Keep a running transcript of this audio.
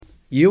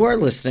You are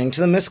listening to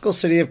the Mystical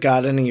City of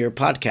God in a Year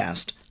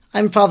podcast.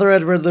 I'm Father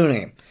Edward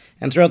Looney,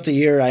 and throughout the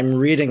year I'm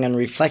reading and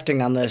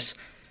reflecting on this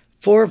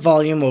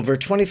 4-volume, over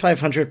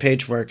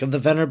 2,500-page work of the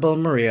Venerable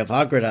Maria of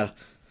Agreda.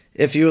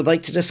 If you would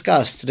like to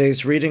discuss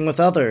today's reading with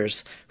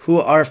others who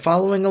are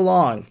following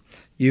along,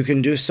 you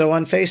can do so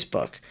on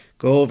Facebook.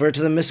 Go over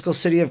to the Mystical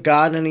City of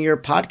God in a Year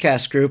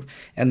podcast group,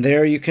 and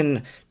there you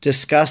can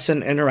discuss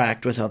and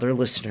interact with other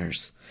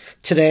listeners.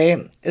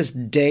 Today is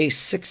day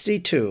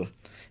 62.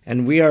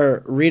 And we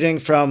are reading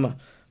from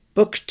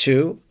Book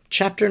 2,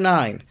 Chapter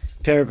 9,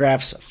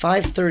 paragraphs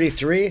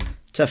 533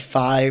 to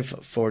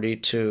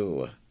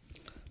 542.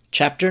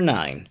 Chapter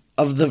 9,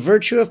 of the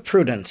virtue of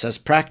prudence as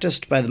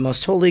practiced by the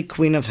Most Holy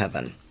Queen of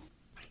Heaven.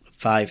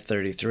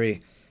 533.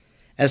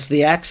 As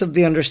the acts of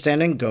the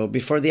understanding go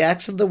before the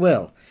acts of the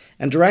will,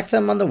 and direct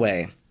them on the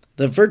way,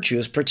 the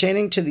virtues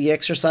pertaining to the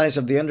exercise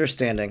of the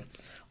understanding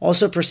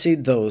also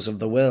precede those of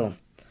the will.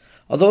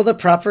 Although the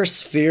proper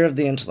sphere of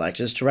the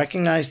intellect is to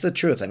recognize the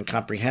truth and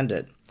comprehend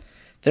it,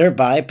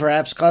 thereby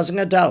perhaps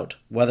causing a doubt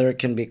whether it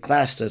can be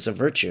classed as a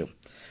virtue.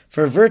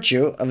 For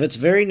virtue, of its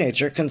very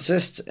nature,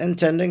 consists in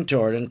tending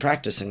toward and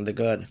practicing the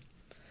good.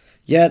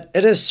 Yet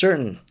it is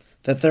certain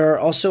that there are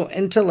also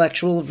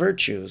intellectual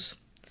virtues,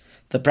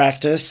 the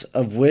practice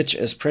of which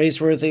is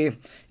praiseworthy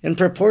in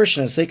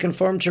proportion as they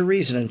conform to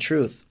reason and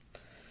truth.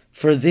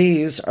 For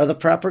these are the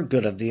proper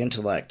good of the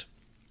intellect.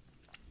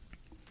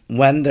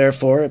 When,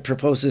 therefore, it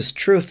proposes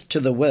truth to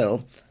the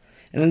will,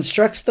 and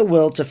instructs the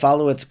will to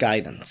follow its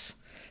guidance,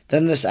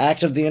 then this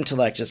act of the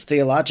intellect is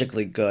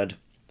theologically good.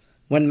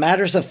 When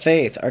matters of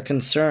faith are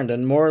concerned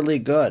and morally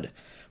good,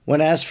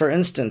 when, as for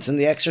instance, in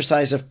the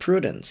exercise of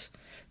prudence,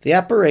 the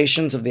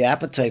operations of the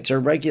appetites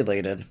are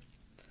regulated.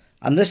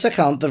 On this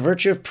account, the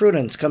virtue of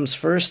prudence comes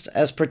first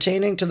as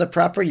pertaining to the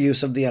proper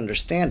use of the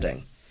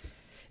understanding.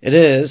 It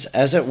is,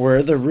 as it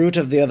were, the root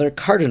of the other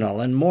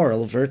cardinal and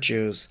moral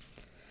virtues.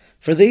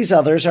 For these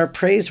others are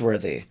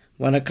praiseworthy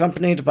when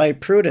accompanied by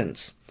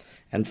prudence,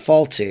 and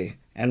faulty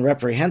and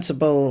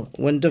reprehensible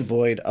when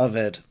devoid of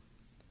it.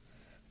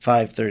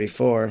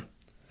 534.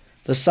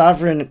 The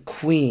sovereign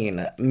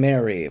Queen,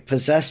 Mary,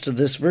 possessed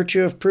this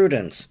virtue of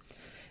prudence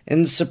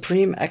in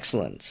supreme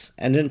excellence,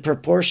 and in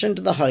proportion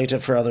to the height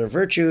of her other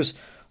virtues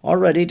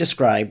already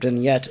described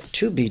and yet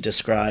to be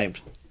described.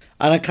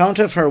 On account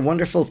of her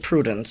wonderful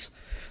prudence,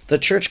 the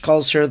Church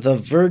calls her the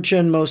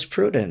Virgin Most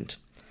Prudent.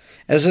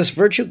 As this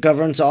virtue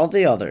governs all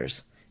the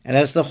others, and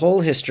as the whole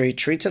history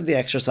treats of the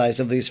exercise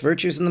of these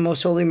virtues in the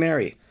Most Holy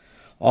Mary,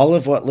 all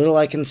of what little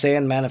I can say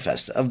and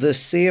manifest of this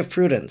sea of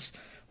prudence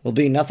will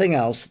be nothing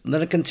else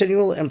than a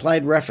continual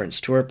implied reference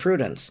to her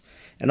prudence,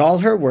 and all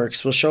her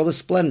works will show the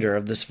splendor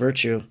of this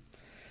virtue.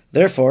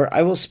 Therefore,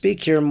 I will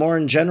speak here more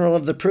in general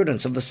of the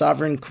prudence of the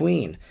Sovereign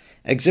Queen,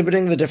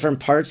 exhibiting the different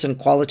parts and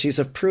qualities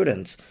of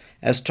prudence,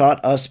 as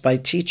taught us by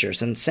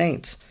teachers and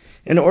saints,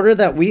 in order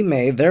that we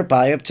may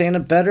thereby obtain a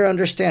better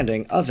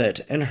understanding of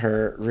it in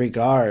her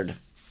regard.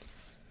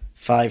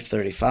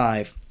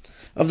 535.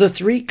 Of the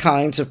 3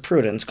 kinds of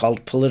prudence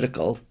called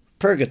political,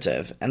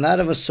 purgative, and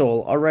that of a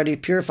soul already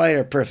purified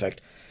or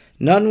perfect,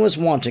 none was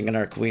wanting in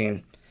our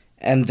Queen,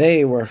 and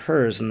they were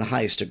hers in the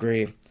highest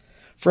degree.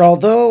 For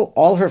although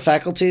all her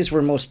faculties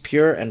were most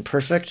pure and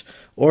perfect,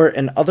 or,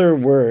 in other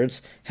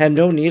words, had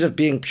no need of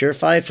being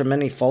purified from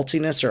any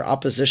faultiness or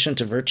opposition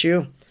to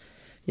virtue,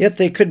 yet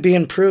they could be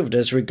improved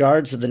as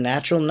regards the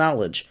natural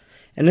knowledge,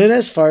 and in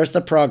as far as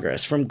the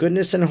progress from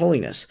goodness and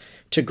holiness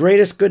to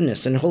greatest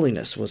goodness and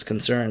holiness was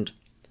concerned.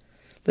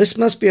 This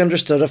must be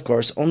understood, of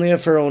course, only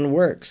of her own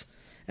works,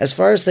 as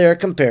far as they are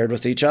compared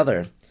with each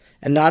other,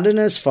 and not in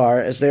as far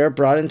as they are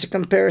brought into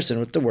comparison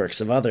with the works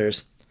of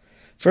others.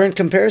 For in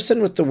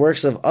comparison with the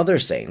works of other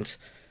saints,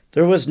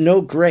 there was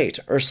no great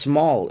or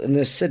small in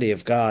this city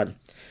of God,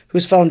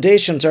 whose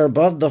foundations are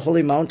above the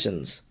holy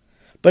mountains.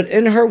 But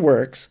in her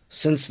works,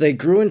 since they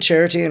grew in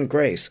charity and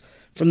grace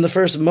from the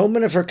first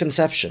moment of her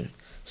conception,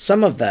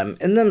 some of them,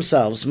 in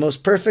themselves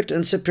most perfect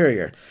and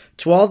superior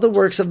to all the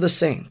works of the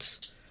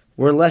saints,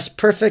 were less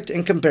perfect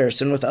in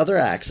comparison with other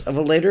acts of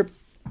a later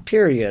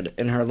period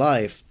in her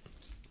life.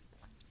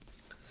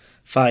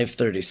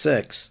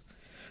 536.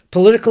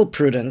 Political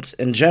prudence,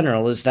 in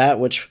general, is that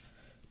which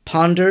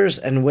ponders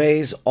and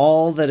weighs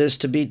all that is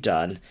to be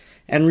done,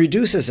 and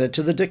reduces it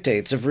to the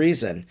dictates of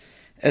reason,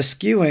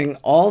 eschewing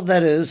all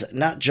that is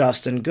not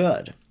just and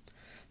good.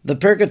 The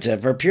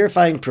purgative or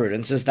purifying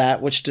prudence is that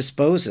which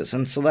disposes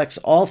and selects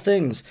all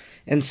things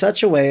in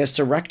such a way as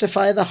to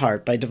rectify the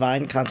heart by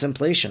divine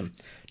contemplation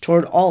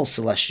toward all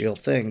celestial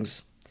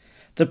things.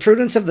 The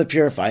prudence of the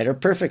purified or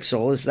perfect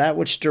soul is that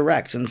which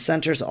directs and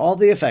centers all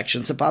the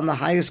affections upon the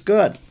highest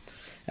good,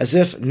 as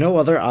if no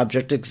other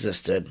object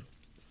existed.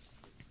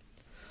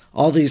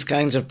 All these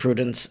kinds of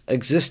prudence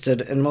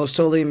existed in Most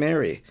Holy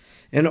Mary,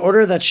 in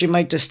order that she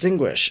might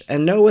distinguish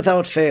and know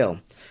without fail,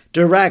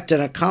 direct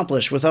and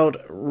accomplish without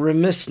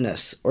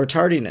remissness or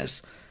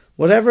tardiness,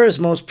 whatever is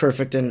most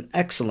perfect and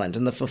excellent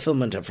in the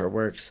fulfillment of her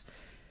works.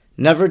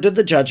 Never did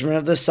the judgment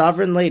of this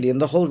sovereign lady in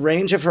the whole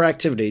range of her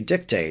activity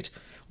dictate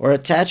or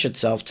attach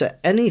itself to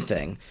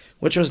anything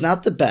which was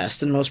not the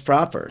best and most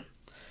proper.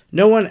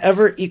 No one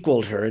ever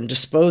equaled her in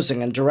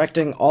disposing and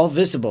directing all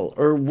visible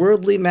or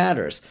worldly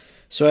matters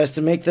so as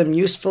to make them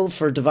useful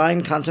for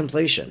divine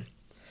contemplation.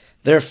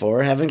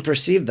 Therefore, having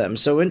perceived them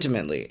so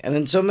intimately and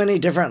in so many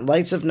different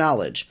lights of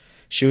knowledge,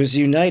 she was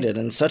united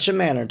in such a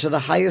manner to the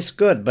highest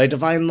good by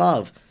divine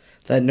love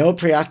that no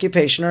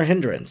preoccupation or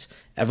hindrance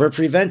ever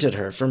prevented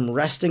her from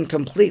resting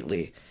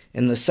completely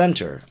in the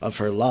center of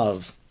her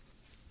love.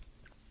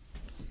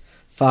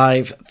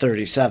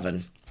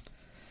 537.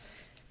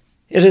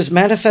 It is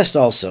manifest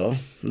also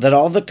that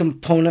all the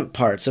component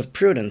parts of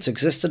prudence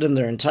existed in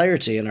their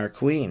entirety in our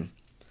queen.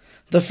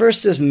 The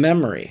first is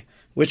memory,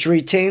 which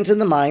retains in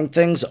the mind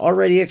things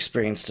already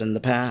experienced in the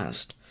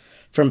past.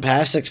 From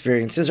past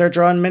experiences are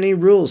drawn many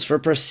rules for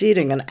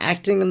proceeding and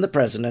acting in the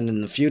present and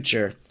in the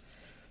future.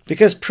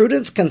 Because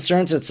prudence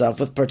concerns itself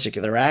with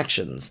particular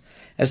actions,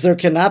 as there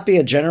cannot be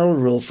a general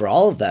rule for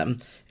all of them,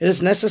 it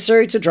is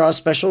necessary to draw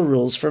special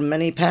rules from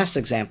many past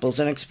examples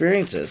and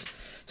experiences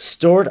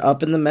stored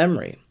up in the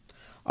memory.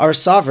 Our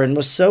sovereign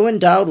was so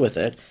endowed with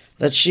it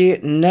that she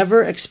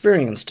never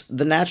experienced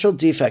the natural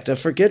defect of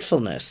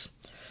forgetfulness,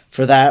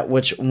 for that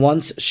which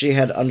once she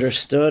had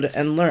understood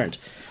and learnt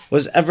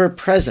was ever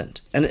present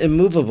and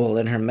immovable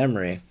in her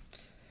memory.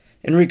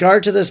 In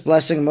regard to this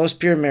blessing, most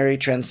pure Mary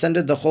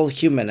transcended the whole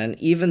human and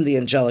even the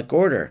angelic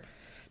order,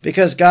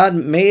 because God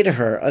made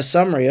her a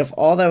summary of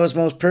all that was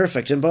most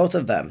perfect in both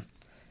of them.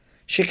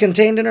 She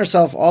contained in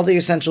herself all the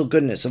essential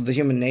goodness of the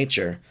human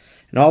nature,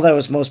 and all that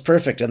was most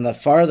perfect and the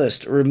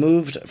farthest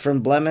removed from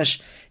blemish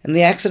in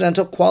the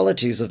accidental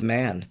qualities of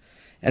man,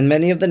 and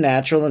many of the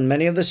natural and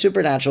many of the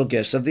supernatural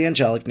gifts of the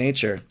angelic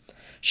nature.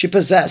 She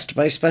possessed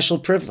by special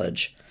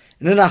privilege,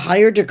 and in a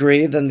higher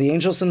degree than the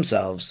angels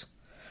themselves.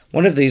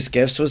 One of these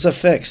gifts was a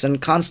fixed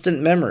and constant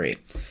memory,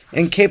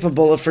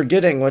 incapable of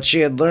forgetting what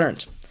she had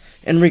learnt.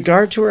 In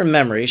regard to her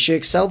memory, she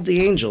excelled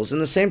the angels in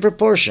the same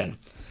proportion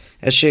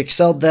as she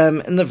excelled them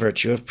in the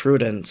virtue of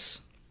prudence.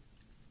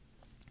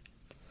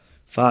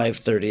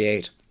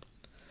 538.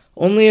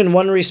 Only in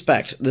one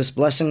respect this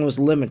blessing was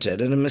limited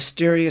in a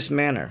mysterious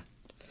manner,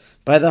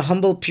 by the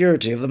humble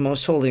purity of the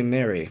most holy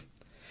Mary.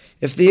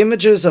 If the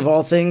images of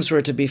all things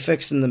were to be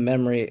fixed in the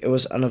memory, it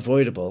was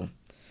unavoidable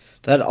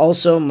that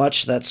also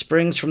much that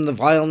springs from the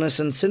vileness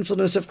and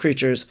sinfulness of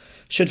creatures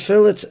should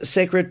fill its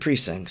sacred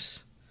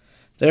precincts.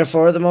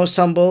 Therefore the most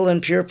humble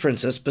and pure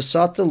princess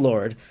besought the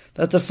Lord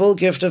that the full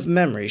gift of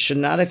memory should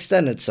not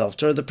extend itself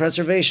toward the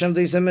preservation of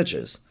these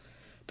images,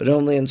 but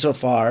only in so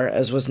far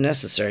as was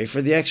necessary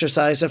for the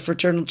exercise of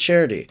fraternal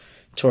charity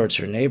towards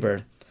her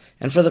neighbor,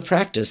 and for the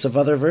practice of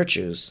other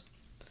virtues.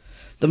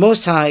 The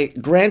Most High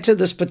granted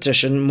this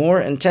petition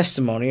more in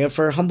testimony of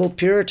her humble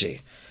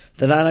purity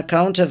than on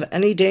account of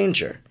any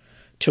danger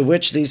to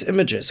which these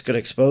images could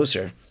expose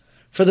her.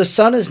 For the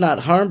sun is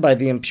not harmed by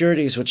the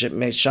impurities which it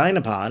may shine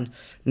upon,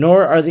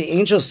 nor are the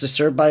angels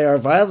disturbed by our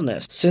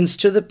vileness, since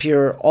to the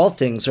pure all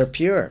things are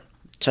pure.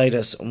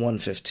 Titus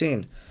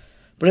 1:15.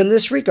 But in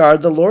this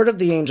regard the Lord of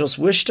the angels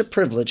wished to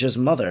privilege his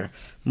mother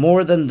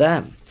more than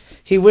them.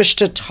 He wished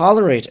to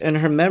tolerate in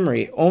her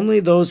memory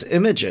only those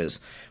images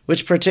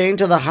which pertain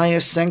to the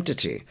highest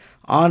sanctity,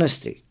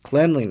 honesty,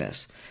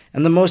 cleanliness,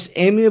 and the most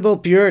amiable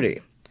purity,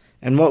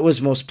 and what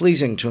was most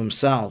pleasing to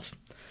himself.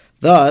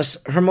 Thus,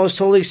 her most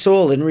holy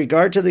soul in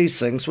regard to these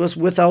things was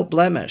without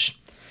blemish,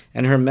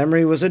 and her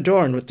memory was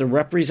adorned with the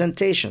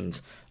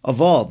representations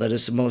of all that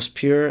is most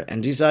pure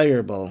and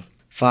desirable.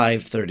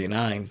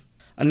 539.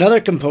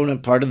 Another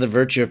component part of the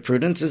virtue of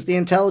prudence is the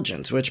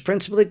intelligence, which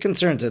principally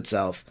concerns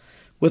itself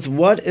with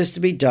what is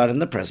to be done in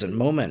the present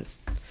moment.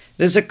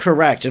 It is a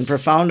correct and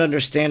profound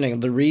understanding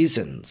of the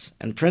reasons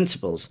and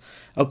principles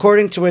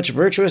according to which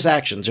virtuous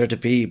actions are to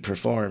be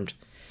performed.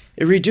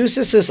 It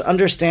reduces this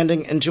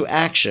understanding into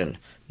action,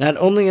 not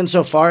only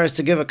insofar as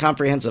to give a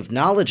comprehensive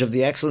knowledge of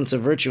the excellence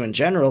of virtue in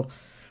general,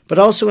 but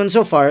also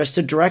insofar as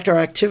to direct our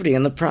activity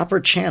in the proper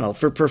channel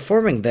for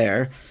performing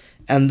there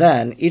and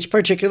then each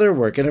particular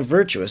work in a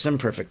virtuous and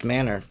perfect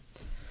manner.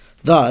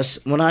 Thus,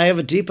 when I have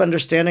a deep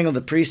understanding of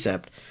the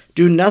precept,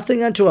 "Do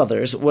nothing unto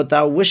others what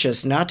thou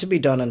wishest not to be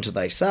done unto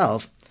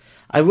thyself,"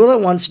 I will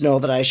at once know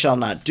that I shall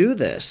not do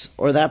this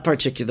or that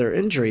particular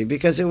injury,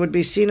 because it would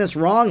be seen as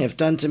wrong if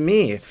done to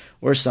me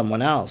or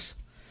someone else.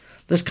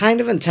 This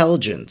kind of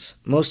intelligence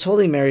Most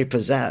Holy Mary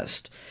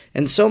possessed,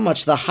 in so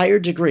much the higher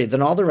degree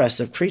than all the rest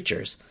of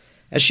creatures,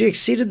 as she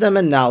exceeded them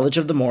in knowledge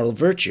of the moral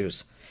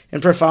virtues, in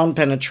profound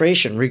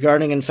penetration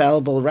regarding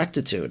infallible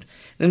rectitude,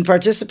 and in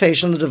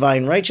participation of the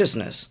divine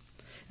righteousness.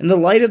 In the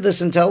light of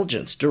this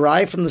intelligence,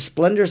 derived from the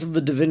splendors of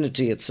the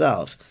divinity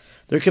itself,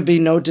 there could be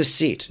no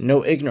deceit,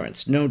 no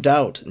ignorance, no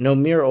doubt, no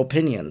mere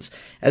opinions,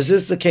 as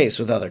is the case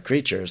with other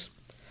creatures.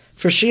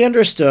 For she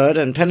understood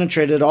and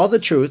penetrated all the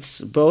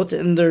truths, both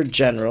in their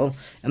general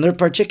and their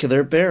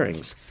particular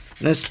bearings,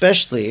 and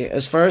especially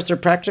as far as their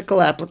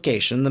practical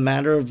application in the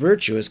matter of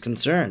virtue is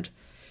concerned,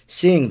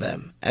 seeing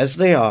them as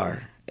they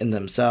are in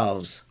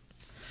themselves.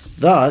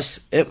 Thus,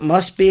 it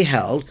must be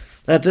held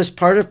that this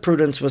part of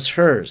prudence was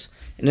hers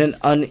in an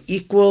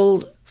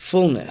unequaled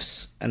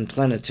fullness and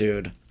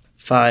plenitude.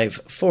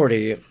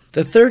 540.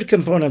 The third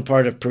component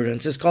part of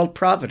prudence is called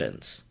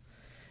providence.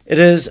 It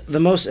is the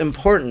most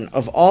important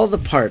of all the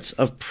parts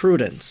of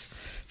prudence,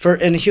 for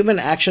in human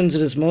actions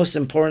it is most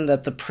important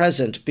that the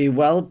present be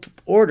well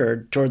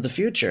ordered toward the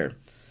future,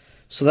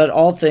 so that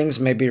all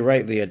things may be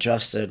rightly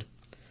adjusted.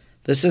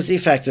 This is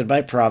effected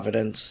by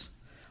providence.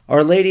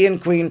 Our Lady and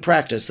Queen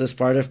practice this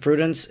part of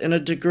prudence in a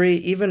degree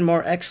even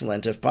more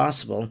excellent, if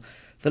possible,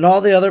 than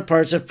all the other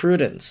parts of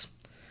prudence.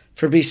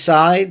 For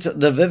besides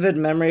the vivid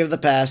memory of the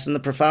past and the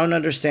profound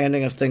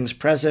understanding of things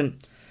present,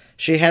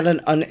 she had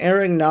an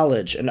unerring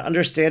knowledge and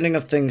understanding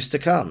of things to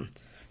come,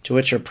 to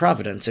which her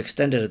providence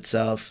extended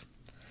itself.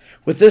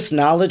 With this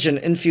knowledge and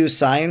infused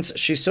science,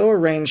 she so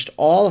arranged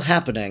all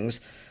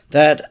happenings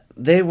that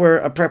they were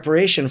a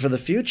preparation for the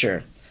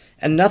future,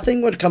 and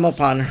nothing would come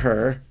upon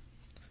her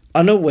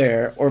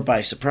unaware or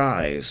by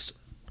surprise.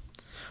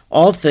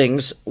 All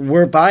things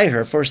were by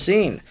her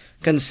foreseen,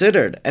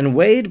 considered, and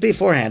weighed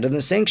beforehand in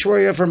the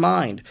sanctuary of her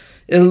mind,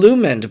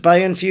 illumined by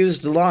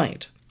infused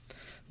light.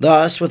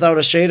 Thus, without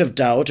a shade of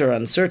doubt or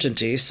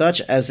uncertainty, such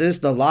as is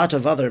the lot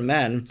of other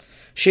men,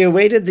 she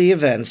awaited the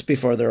events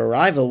before their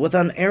arrival with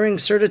unerring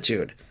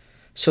certitude,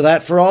 so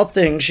that for all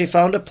things she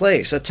found a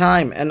place, a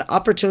time, and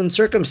opportune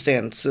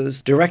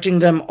circumstances, directing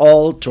them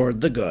all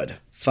toward the good.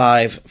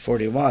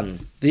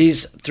 541.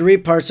 These three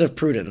parts of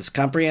prudence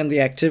comprehend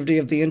the activity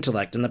of the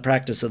intellect in the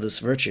practice of this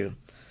virtue,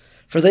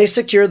 for they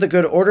secure the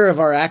good order of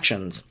our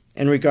actions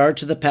in regard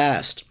to the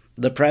past,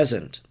 the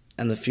present,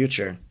 and the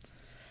future.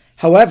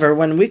 However,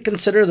 when we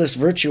consider this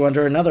virtue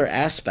under another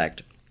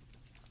aspect,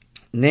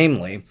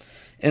 namely,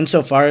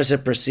 insofar as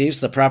it perceives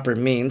the proper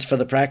means for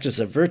the practice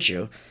of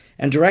virtue,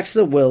 and directs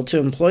the will to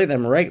employ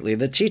them rightly,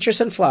 the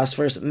teachers and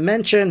philosophers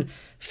mention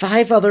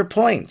 5 other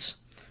points,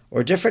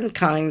 or different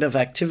kind of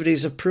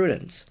activities of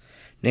prudence,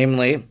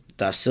 namely,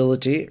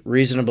 docility,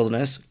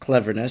 reasonableness,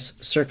 cleverness,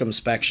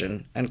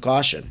 circumspection, and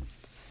caution.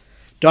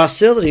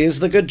 Docility is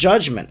the good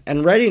judgment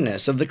and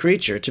readiness of the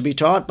creature to be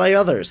taught by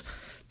others,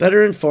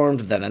 better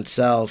informed than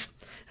itself,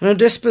 and a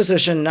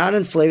disposition not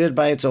inflated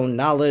by its own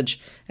knowledge,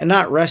 and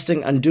not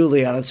resting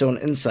unduly on its own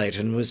insight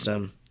and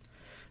wisdom.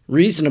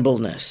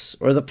 Reasonableness,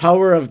 or the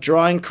power of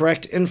drawing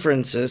correct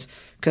inferences,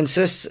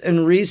 consists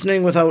in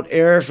reasoning without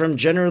error from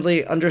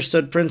generally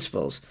understood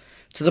principles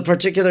to the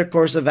particular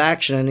course of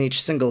action in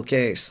each single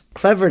case.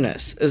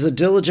 Cleverness is a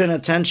diligent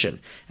attention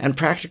and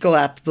practical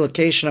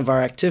application of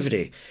our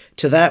activity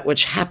to that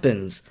which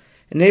happens,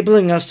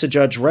 enabling us to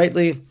judge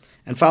rightly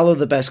and follow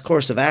the best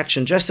course of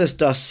action, just as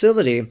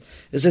docility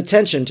is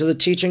attention to the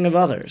teaching of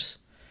others.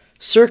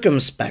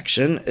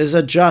 Circumspection is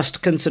a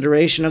just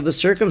consideration of the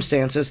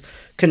circumstances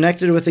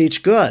connected with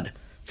each good,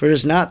 for it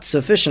is not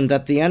sufficient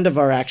that the end of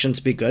our actions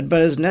be good,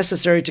 but it is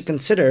necessary to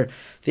consider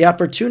the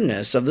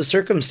opportuneness of the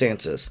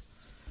circumstances.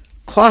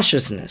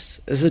 Cautiousness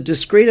is a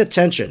discreet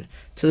attention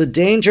to the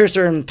dangers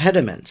or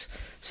impediments,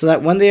 so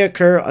that when they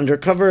occur under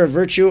cover of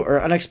virtue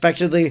or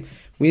unexpectedly,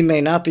 we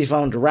may not be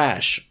found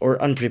rash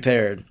or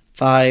unprepared.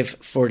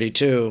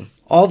 542.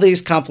 All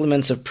these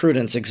complements of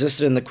prudence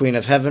existed in the Queen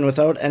of Heaven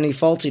without any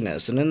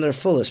faultiness and in their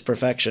fullest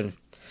perfection.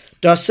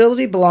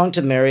 Docility belonged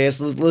to Mary as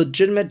the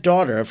legitimate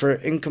daughter of her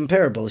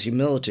incomparable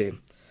humility.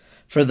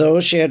 For though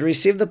she had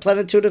received the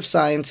plenitude of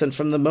science and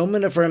from the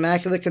moment of her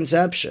immaculate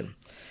conception,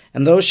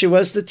 and though she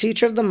was the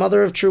teacher of the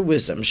mother of true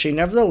wisdom, she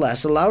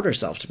nevertheless allowed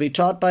herself to be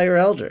taught by her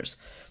elders,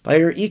 by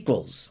her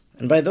equals,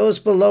 and by those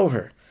below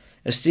her,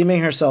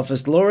 esteeming herself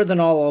as lower than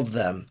all of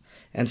them,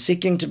 and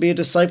seeking to be a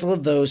disciple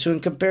of those who in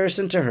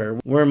comparison to her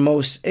were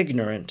most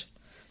ignorant.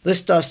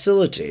 This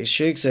docility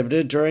she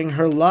exhibited during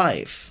her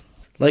life,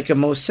 like a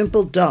most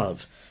simple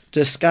dove,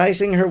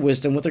 disguising her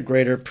wisdom with a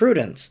greater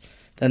prudence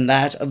than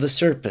that of the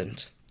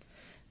serpent.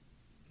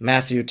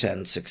 Matthew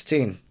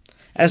 10:16.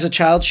 As a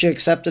child she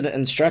accepted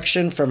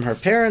instruction from her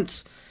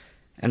parents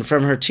and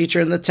from her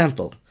teacher in the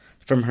temple,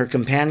 from her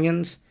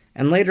companions,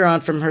 and later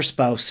on from her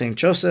spouse, St.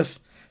 Joseph,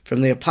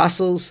 from the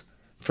apostles,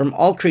 from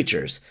all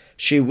creatures.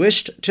 She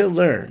wished to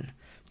learn,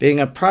 being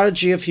a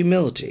prodigy of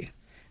humility,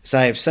 as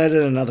I have said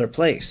in another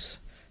place,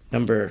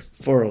 number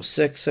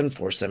 406 and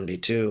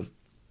 472.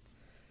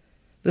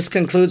 This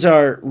concludes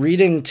our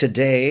reading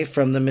today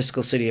from the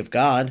Mystical City of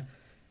God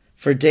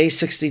for day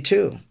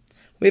 62.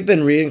 We've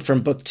been reading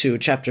from Book 2,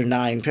 Chapter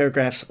 9,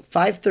 paragraphs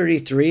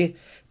 533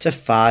 to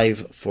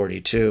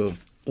 542.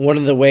 One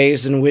of the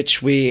ways in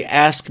which we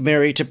ask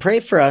Mary to pray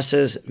for us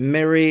is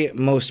Mary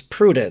Most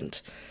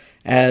Prudent,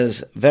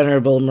 as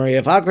Venerable Maria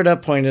of Agreda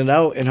pointed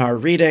out in our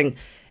reading,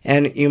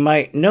 and you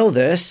might know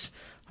this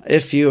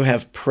if you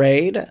have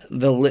prayed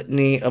the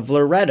Litany of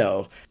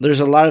Loretto.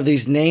 There's a lot of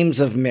these names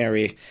of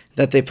Mary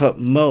that they put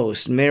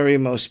most, Mary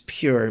Most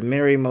Pure,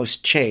 Mary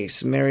Most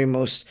Chaste, Mary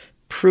Most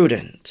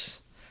Prudent.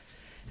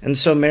 And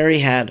so Mary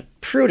had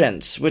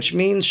prudence, which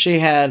means she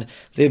had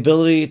the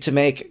ability to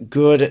make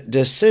good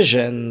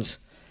decisions.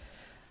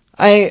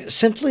 I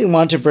simply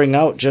want to bring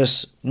out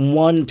just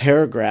one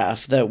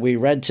paragraph that we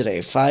read today,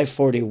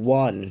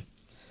 541,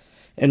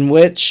 in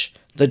which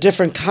the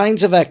different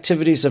kinds of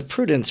activities of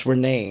prudence were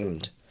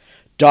named: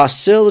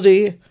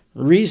 docility,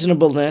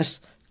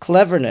 reasonableness,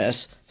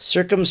 cleverness,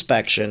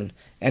 circumspection,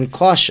 and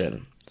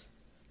caution.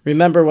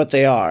 Remember what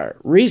they are.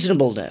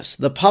 Reasonableness,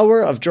 the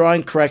power of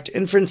drawing correct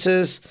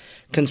inferences,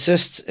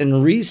 consists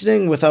in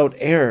reasoning without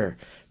error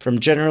from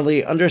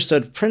generally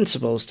understood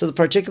principles to the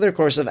particular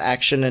course of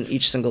action in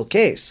each single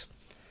case.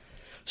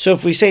 So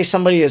if we say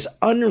somebody is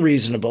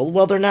unreasonable,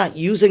 well, they're not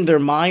using their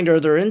mind or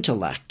their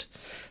intellect.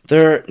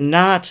 They're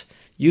not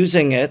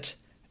using it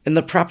in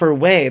the proper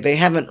way. They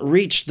haven't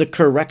reached the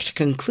correct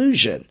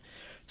conclusion.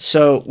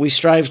 So we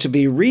strive to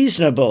be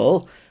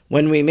reasonable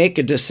when we make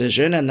a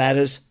decision, and that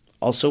is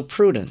also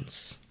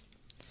prudence.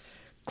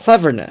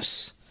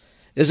 Cleverness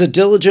is a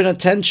diligent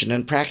attention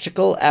and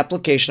practical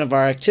application of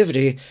our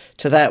activity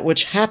to that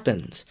which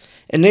happens,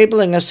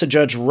 enabling us to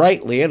judge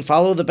rightly and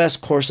follow the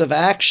best course of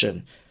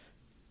action.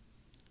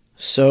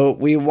 So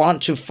we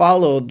want to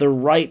follow the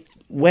right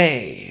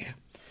way,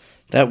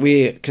 that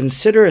we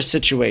consider a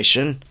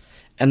situation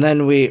and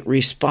then we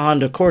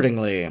respond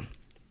accordingly.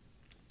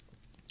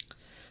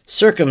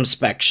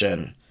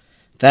 Circumspection,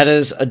 that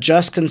is, a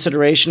just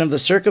consideration of the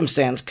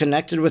circumstance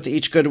connected with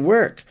each good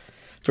work.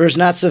 For it is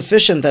not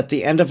sufficient that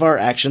the end of our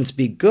actions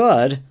be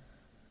good,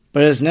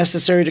 but it is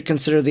necessary to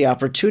consider the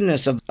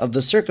opportuneness of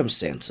the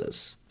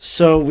circumstances.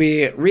 So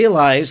we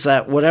realize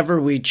that whatever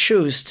we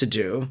choose to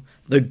do,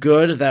 the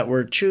good that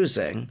we're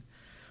choosing,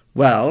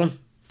 well,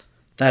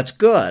 that's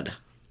good.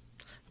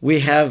 We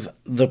have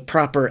the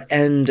proper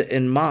end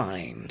in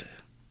mind.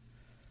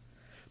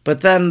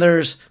 But then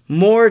there's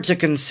more to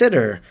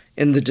consider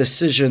in the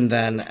decision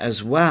then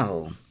as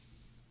well.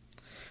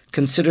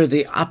 Consider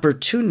the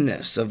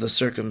opportuneness of the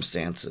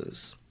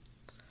circumstances.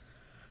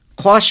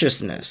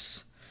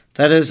 Cautiousness,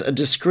 that is, a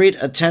discreet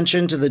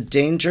attention to the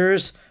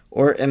dangers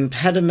or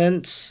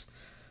impediments,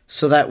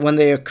 so that when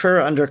they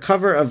occur under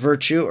cover of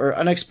virtue or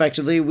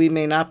unexpectedly, we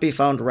may not be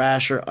found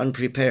rash or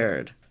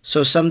unprepared.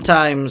 So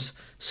sometimes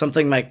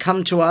something might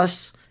come to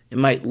us, it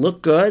might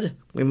look good,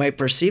 we might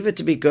perceive it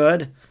to be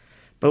good,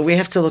 but we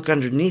have to look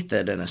underneath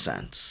it in a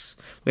sense.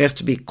 We have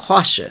to be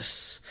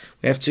cautious.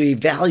 We have to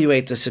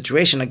evaluate the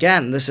situation.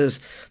 Again, this is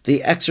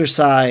the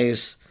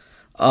exercise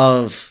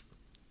of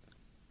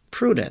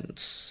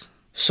prudence.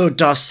 So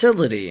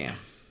docility.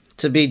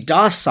 To be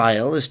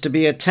docile is to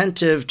be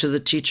attentive to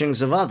the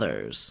teachings of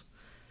others.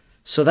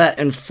 So that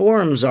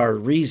informs our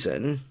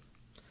reason.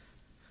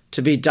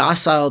 To be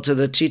docile to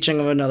the teaching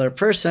of another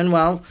person,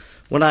 well,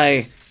 when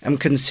I am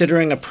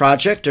considering a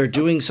project or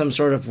doing some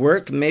sort of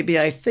work, maybe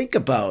I think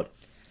about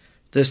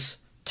this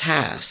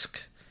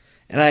task,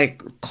 and I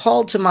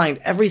call to mind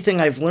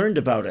everything I've learned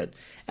about it,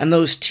 and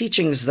those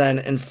teachings then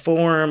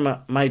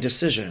inform my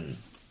decision.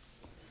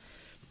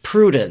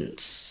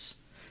 Prudence.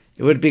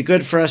 It would be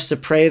good for us to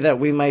pray that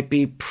we might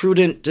be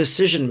prudent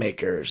decision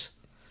makers,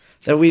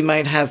 that we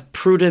might have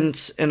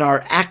prudence in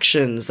our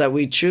actions that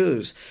we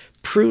choose,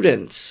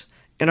 prudence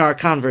in our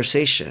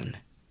conversation.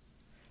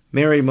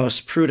 Mary,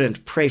 most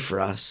prudent, pray for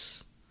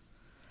us.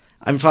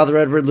 I'm Father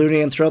Edward Looney,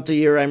 and throughout the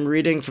year I'm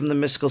reading from the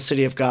Mystical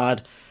City of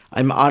God.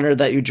 I'm honored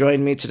that you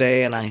joined me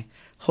today, and I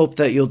hope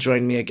that you'll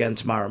join me again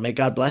tomorrow. May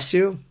God bless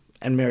you,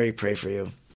 and Mary pray for you.